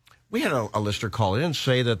We had a listener call in and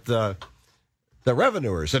say that the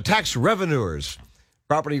revenuers, the tax revenuers,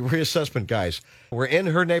 property reassessment guys, were in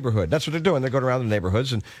her neighborhood. That's what they're doing. They're going around the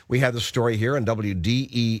neighborhoods, and we have the story here on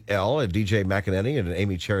WDEL, and DJ McEnany and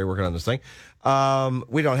Amy Cherry working on this thing.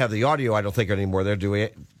 We don't have the audio, I don't think, anymore there, do we?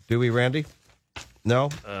 Do we, Randy? No?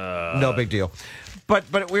 No big deal.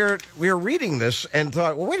 But we're reading this and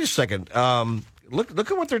thought, well, wait a second.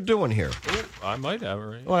 Look at what they're doing here. Ooh, I might have it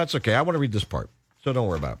right. Well, that's okay. I want to read this part, so don't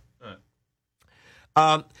worry about it.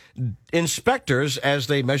 Inspectors, as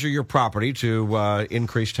they measure your property to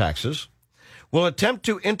increase taxes, will attempt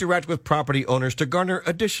to interact with property owners to garner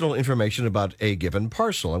additional information about a given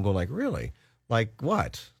parcel. I'm going like, really? Like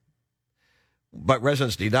what? But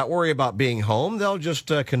residents need not worry about being home. They'll just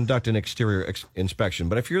conduct an exterior inspection.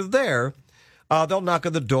 But if you're there, they'll knock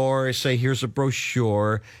on the door, say, here's a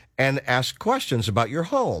brochure, and ask questions about your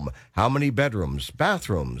home. How many bedrooms,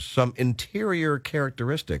 bathrooms, some interior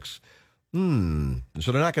characteristics. So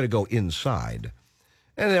they're not going to go inside.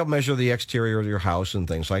 And they'll measure the exterior of your house and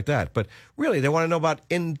things like that. But really, they want to know about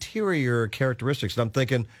interior characteristics. And I'm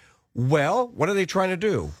thinking, well, what are they trying to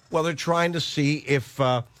do? Well, they're trying to see if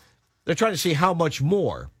they're trying to see how much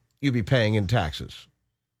more you'd be paying in taxes.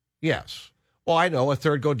 Yes. Well, I know a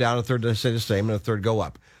third go down, a third stay the same, and a third go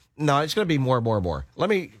up. No, it's going to be more. Let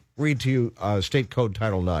me read to you State Code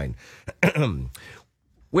Title 9.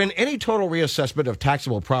 When any total reassessment of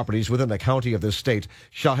taxable properties within the county of this state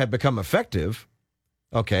shall have become effective,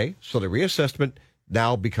 okay, so the reassessment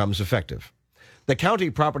now becomes effective. The county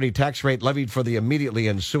property tax rate levied for the immediately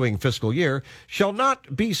ensuing fiscal year shall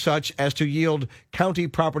not be such as to yield county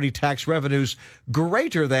property tax revenues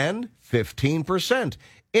greater than 15%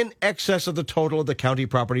 in excess of the total of the county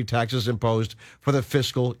property taxes imposed for the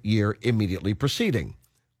fiscal year immediately preceding.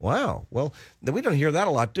 Wow. Well, we don't hear that a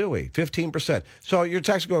lot, do we? 15%. So your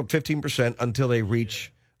taxes go up 15% until they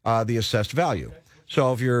reach the assessed value.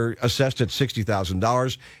 So if you're assessed at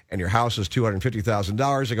 $60,000 and your house is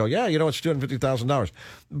 $250,000, they go, yeah, you know, it's $250,000.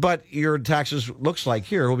 But your taxes, looks like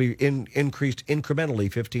here, will be increased incrementally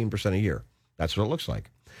 15% a year. That's what it looks like.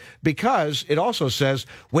 Because it also says,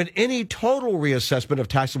 when any total reassessment of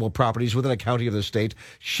taxable properties within a county of the state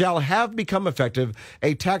shall have become effective,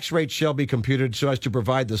 a tax rate shall be computed so as to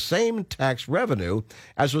provide the same tax revenue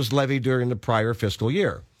as was levied during the prior fiscal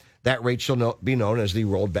year. That rate shall be known as the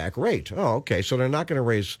rolled back rate. Oh, okay. So they're not going to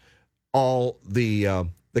raise all the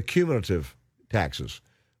cumulative taxes,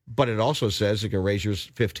 but it also says it can raise yours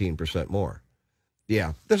 15% more.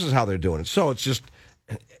 Yeah, this is how they're doing it. So it's just,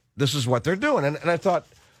 this is what they're doing. And I thought,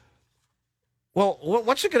 well,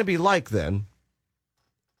 what's it going to be like then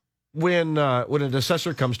when an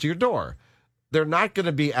assessor comes to your door? They're not going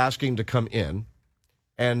to be asking to come in.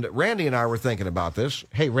 And Randy and I were thinking about this.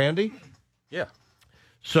 Hey, Randy? Yeah.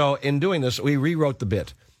 So in doing this, we rewrote the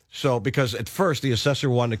bit. So because at first the assessor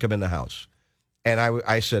wanted to come in the house, and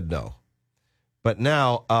I said no. But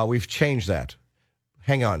now we've changed that.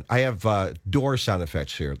 Hang on. I have door sound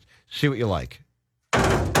effects here. See what you like.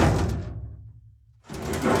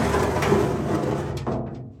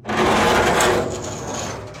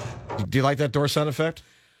 Do you like that door sound effect?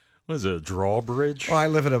 What is it, a drawbridge? Well, I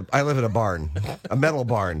live in a barn, a metal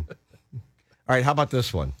barn. All right, how about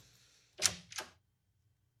this one?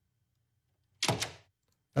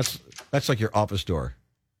 That's like your office door.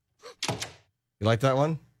 You like that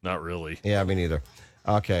one? Not really. Yeah, me neither.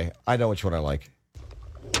 Okay, I know which one I like.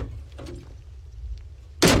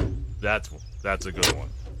 That's a good one.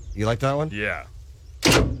 You like that one? Yeah.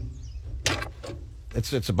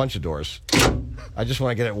 It's a bunch of doors. I just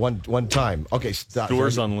want to get it one time. Okay, stop.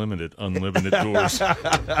 Doors unlimited. Unlimited doors.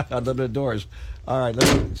 Unlimited doors. All right,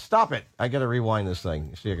 stop it. I got to rewind this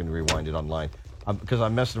thing. See if I can rewind it online. Because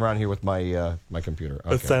I'm messing around here with my my computer. Okay.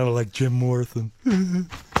 That sounded like Jim Morrison.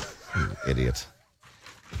 Idiot.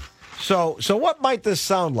 So what might this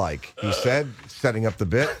sound like? He said, setting up the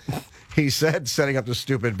bit. He said, setting up the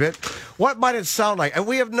stupid bit. What might it sound like? And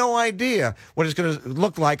we have no idea what it's going to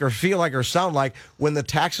look like or feel like or sound like when the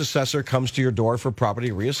tax assessor comes to your door for property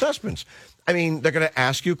reassessments. I mean, they're going to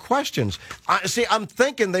ask you questions. I'm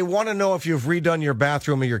thinking they want to know if you've redone your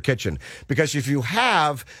bathroom or your kitchen. Because if you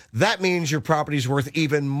have, that means your property's worth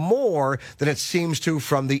even more than it seems to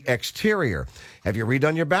from the exterior. Have you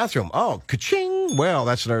redone your bathroom? Oh, ka-ching. Well,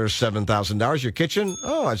 that's another $7,000. Your kitchen?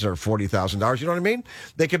 Oh, that's another $40,000. You know what I mean?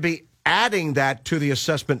 They could be adding that to the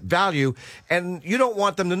assessment value, and you don't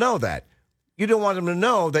want them to know that. You don't want them to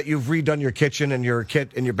know that you've redone your kitchen and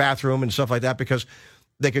your bathroom and stuff like that, because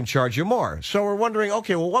they can charge you more. So we're wondering,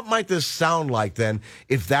 okay, well, what might this sound like then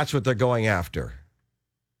if that's what they're going after?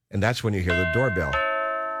 And that's when you hear the doorbell.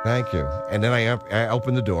 Thank you. And then I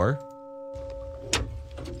open the door.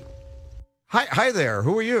 Hi there.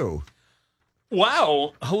 Who are you?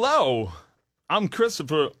 Wow. Hello. I'm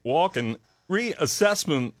Christopher Walken,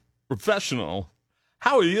 reassessment professional.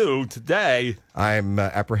 How are you today? I'm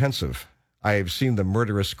apprehensive. I've seen the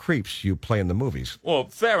murderous creeps you play in the movies. Well,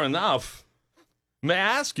 fair enough. May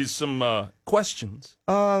I ask you some questions?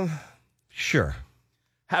 Sure.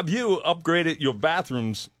 Have you upgraded your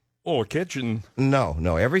bathrooms or kitchen? No.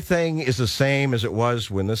 Everything is the same as it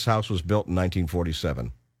was when this house was built in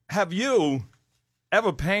 1947. Have you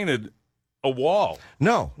ever painted a wall?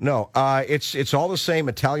 No. It's all the same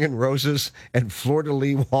Italian roses and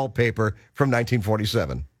fleur-de-lis wallpaper from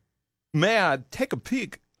 1947. May I take a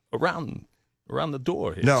peek around the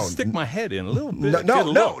door here? No. Stick my head in a little bit.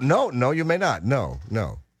 No, you may not. No.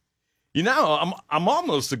 You know, I'm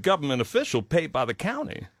almost a government official paid by the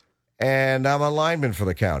county. And I'm a lineman for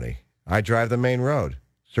the county. I drive the main road,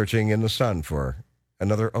 searching in the sun for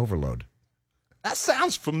another overload. That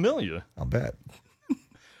sounds familiar. I'll bet.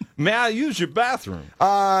 May I use your bathroom?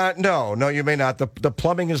 No, you may not. The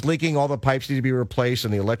plumbing is leaking, all the pipes need to be replaced,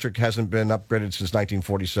 and the electric hasn't been upgraded since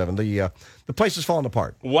 1947. The place is falling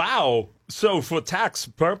apart. Wow. So for tax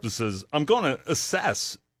purposes, I'm going to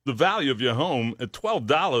assess the value of your home at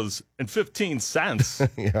 $12.15.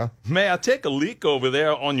 Yeah. May I take a leak over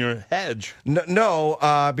there on your hedge?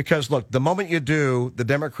 No, because, look, the moment you do, the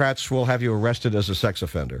Democrats will have you arrested as a sex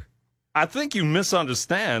offender. I think you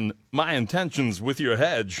misunderstand my intentions with your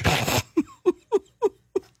hedge.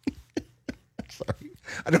 Sorry.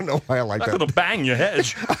 I don't know why I like that. I'm going to bang your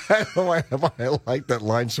hedge. I don't know why I like that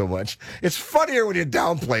line so much. It's funnier when you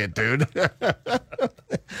downplay it, dude.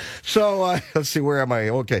 So, let's see, where am I?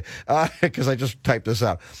 Okay, because I just typed this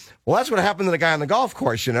out. Well, that's what happened to the guy on the golf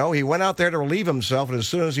course, you know. He went out there to relieve himself, and as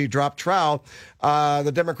soon as he dropped trowel,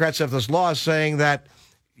 the Democrats have this law saying that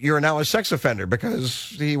you're now a sex offender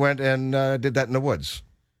because he went and did that in the woods.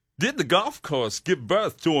 Did the golf course give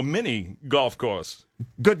birth to a mini golf course?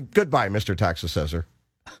 Goodbye, Mr. Tax Assessor.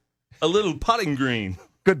 A little putting green.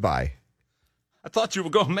 Goodbye. I thought you were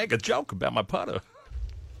going to make a joke about my putter.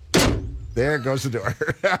 There goes the door.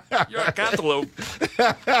 You're a cantaloupe.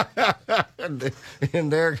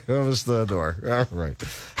 And there goes the door. All right.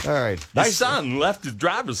 My son left his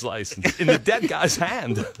driver's license in the dead guy's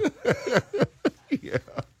hand. Yeah.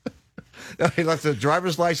 He left a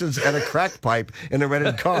driver's license and a crack pipe in a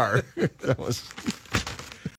rented car. That was